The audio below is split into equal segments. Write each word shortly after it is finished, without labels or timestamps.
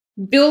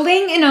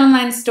Building an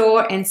online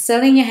store and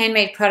selling your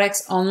handmade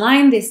products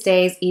online these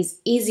days is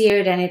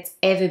easier than it's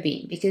ever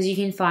been because you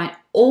can find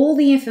all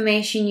the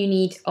information you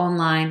need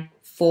online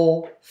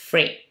for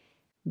free.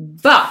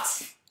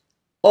 But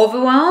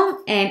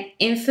overwhelm and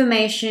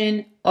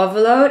information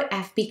overload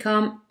have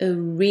become a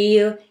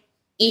real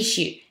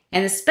issue,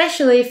 and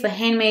especially for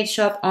handmade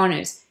shop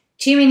owners.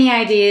 Too many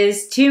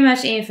ideas, too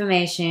much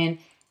information.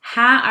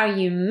 How are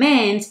you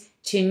meant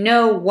to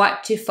know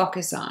what to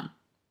focus on?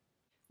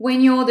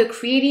 When you're the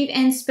creative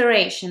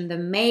inspiration, the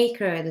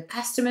maker, the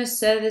customer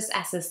service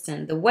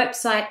assistant, the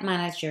website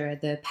manager,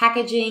 the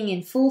packaging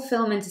and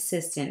fulfillment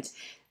assistant,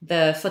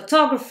 the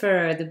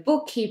photographer, the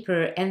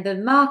bookkeeper, and the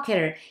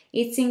marketer,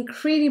 it's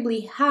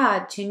incredibly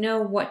hard to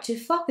know what to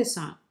focus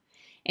on.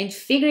 And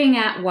figuring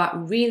out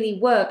what really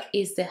works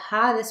is the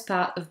hardest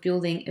part of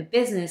building a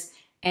business,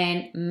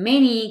 and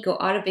many go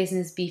out of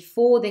business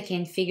before they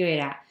can figure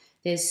it out.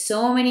 There's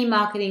so many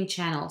marketing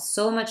channels,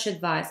 so much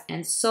advice,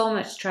 and so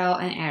much trial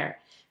and error.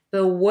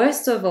 But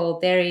worst of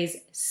all, there is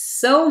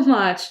so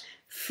much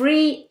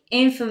free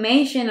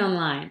information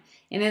online.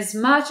 And as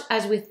much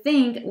as we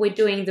think we're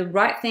doing the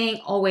right thing,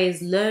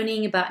 always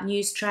learning about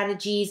new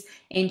strategies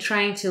and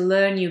trying to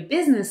learn new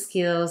business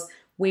skills,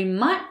 we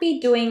might be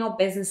doing our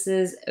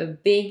businesses a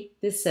big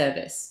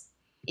disservice.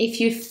 If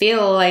you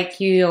feel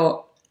like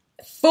you're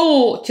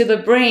full to the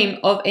brim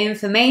of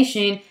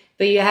information,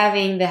 but you're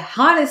having the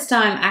hardest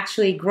time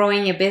actually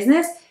growing your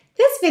business,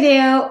 this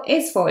video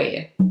is for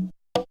you.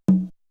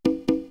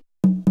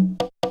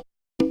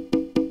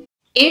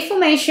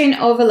 Information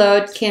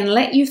overload can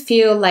let you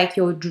feel like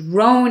you're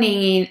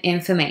drowning in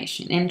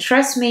information. And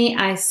trust me,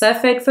 I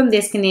suffered from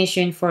this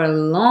condition for a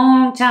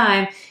long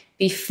time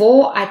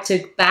before I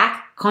took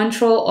back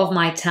control of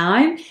my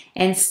time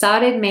and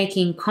started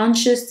making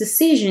conscious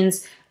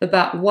decisions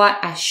about what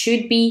I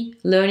should be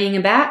learning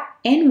about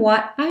and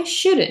what I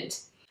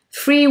shouldn't.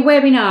 Free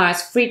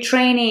webinars, free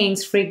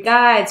trainings, free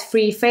guides,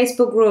 free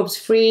Facebook groups,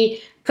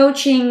 free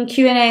coaching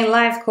Q&A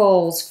live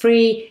calls,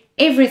 free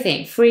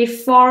everything, free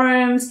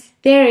forums.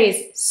 There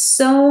is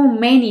so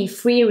many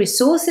free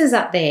resources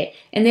out there,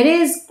 and it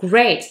is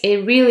great.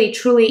 It really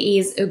truly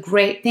is a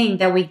great thing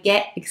that we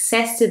get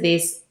access to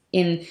this.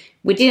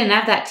 We didn't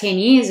have that 10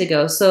 years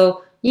ago,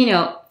 so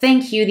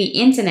thank you, the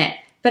internet.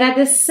 But at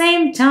the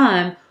same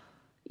time,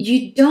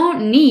 you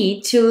don't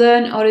need to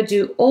learn how to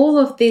do all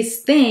of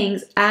these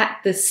things at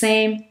the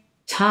same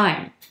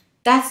time.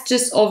 That's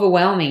just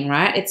overwhelming,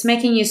 right? It's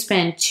making you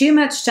spend too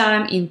much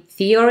time in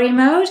theory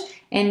mode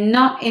and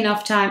not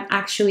enough time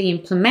actually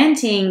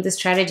implementing the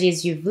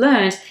strategies you've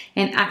learned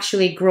and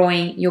actually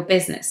growing your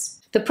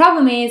business. The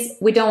problem is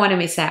we don't want to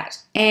miss out.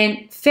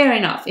 And fair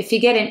enough, if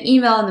you get an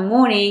email in the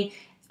morning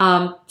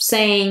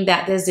saying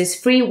that there's this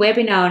free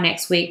webinar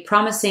next week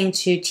promising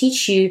to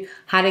teach you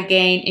how to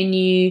gain a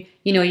new,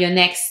 your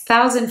next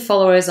 1,000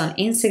 followers on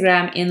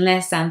Instagram in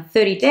less than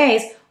 30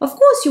 days, of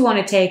course you want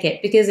to take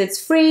it because it's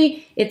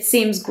free, it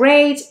seems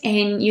great,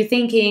 and you're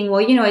thinking,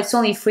 well, it's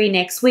only free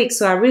next week,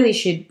 so I really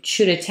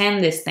should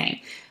attend this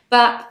thing.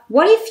 But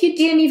what if you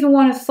didn't even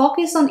want to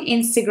focus on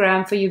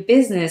Instagram for your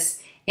business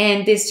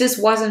and this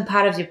just wasn't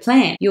part of your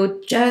plan?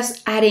 You're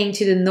just adding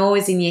to the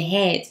noise in your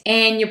head.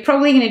 And you're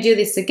probably going to do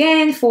this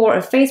again for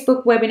a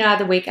Facebook webinar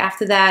the week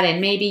after that, and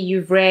maybe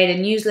you've read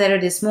a newsletter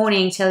this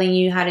morning telling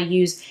you how to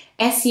use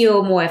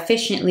SEO more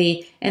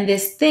efficiently, and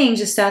this thing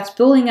just starts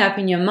building up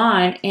in your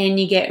mind and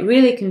you get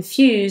really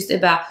confused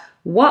about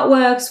what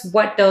works,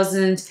 what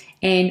doesn't,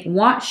 and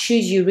what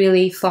should you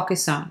really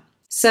focus on.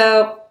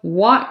 So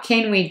what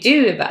can we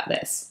do about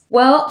this?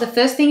 Well, the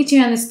first thing to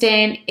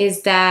understand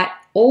is that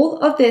all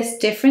of these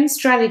different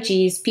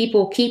strategies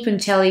people keep on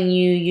telling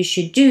you you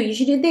should do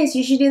this,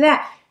 you should do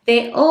that,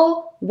 they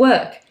all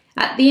work.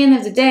 At the end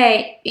of the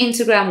day,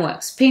 Instagram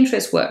works,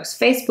 Pinterest works,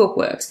 Facebook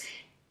works.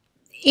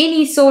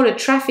 Any sort of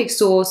traffic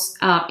source,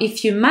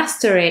 if you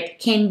master it,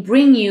 can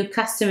bring you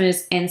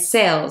customers and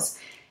sales.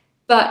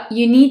 But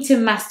you need to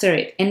master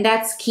it, and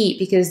that's key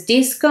because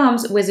this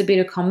comes with a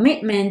bit of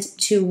commitment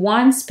to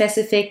one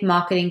specific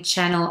marketing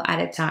channel at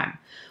a time.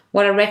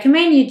 What I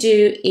recommend you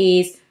do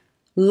is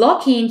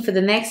lock in for the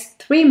next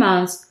 3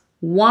 months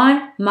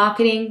one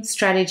marketing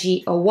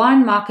strategy or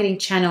one marketing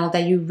channel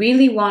that you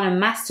really want to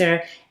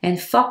master and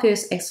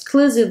focus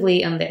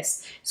exclusively on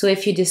this. So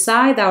if you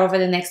decide that over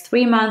the next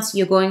 3 months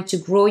you're going to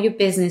grow your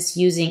business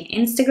using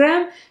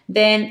Instagram,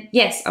 then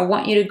yes, I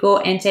want you to go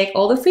and take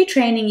all the free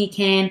training you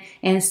can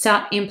and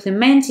start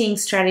implementing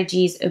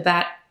strategies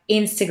about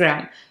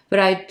Instagram. But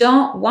I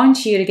don't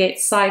want you to get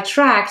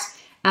sidetracked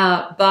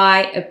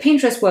by a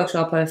Pinterest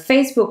workshop or a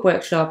Facebook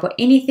workshop or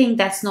anything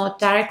that's not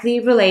directly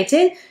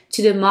related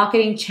to the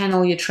marketing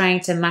channel you're trying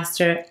to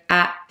master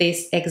at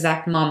this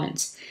exact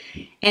moment.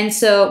 And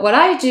so what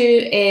I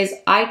do is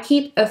I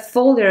keep a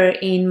folder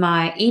in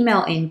my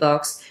email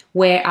inbox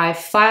where I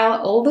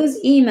file all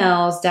those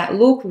emails that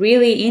look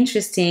really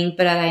interesting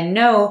but that I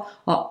know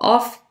are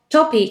off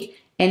topic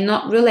and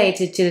not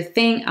related to the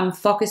thing I'm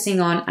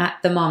focusing on at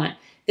the moment.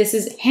 this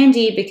is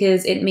handy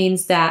because it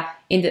means that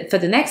for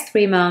the next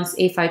 3 months,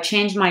 if I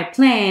change my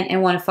plan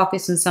and want to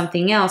focus on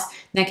something else,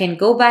 then I can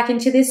go back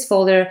into this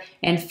folder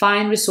and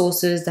find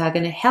resources that are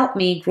going to help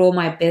me grow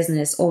my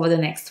business over the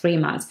next 3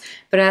 months.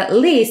 But at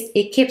least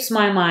it keeps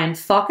my mind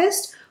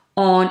focused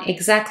on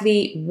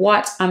exactly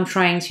what I'm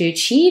trying to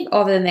achieve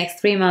over the next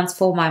 3 months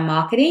for my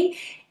marketing.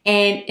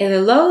 And it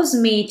allows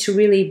me to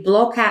really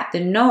block out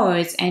the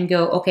noise and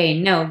go, okay,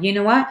 no, you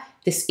know what?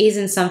 This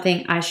isn't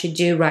something I should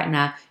do right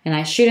now. And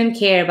I shouldn't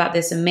care about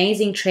this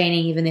amazing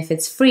training, even if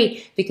it's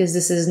free, because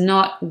this is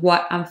not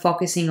what I'm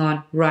focusing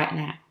on right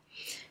now.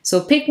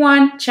 So pick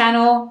one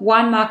channel,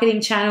 one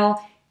marketing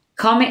channel,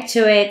 commit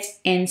to it,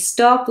 and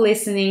stop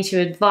listening to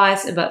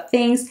advice about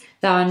things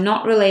that are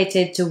not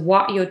related to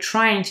what you're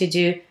trying to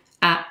do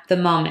at the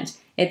moment.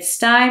 It's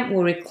time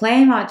we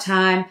reclaim our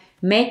time,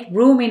 make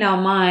room in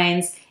our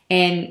minds,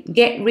 and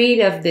get rid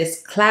of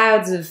this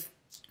clouds of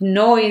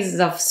noise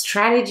of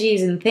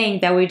strategies and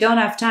things that we don't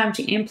have time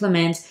to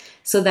implement,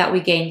 so that we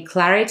gain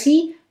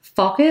clarity,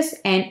 focus,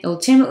 and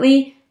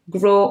ultimately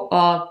grow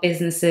our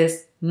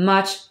businesses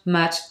much,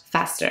 much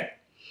faster.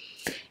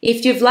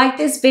 If you've liked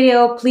this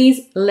video,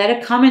 please let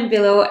a comment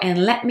below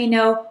and let me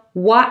know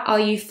what are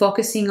you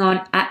focusing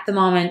on at the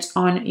moment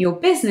on your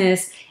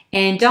business.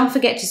 And don't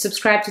forget to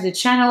subscribe to the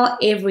channel.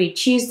 Every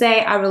Tuesday,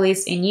 I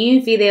release a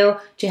new video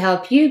to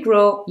help you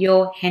grow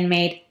your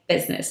handmade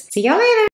business. See y'all later.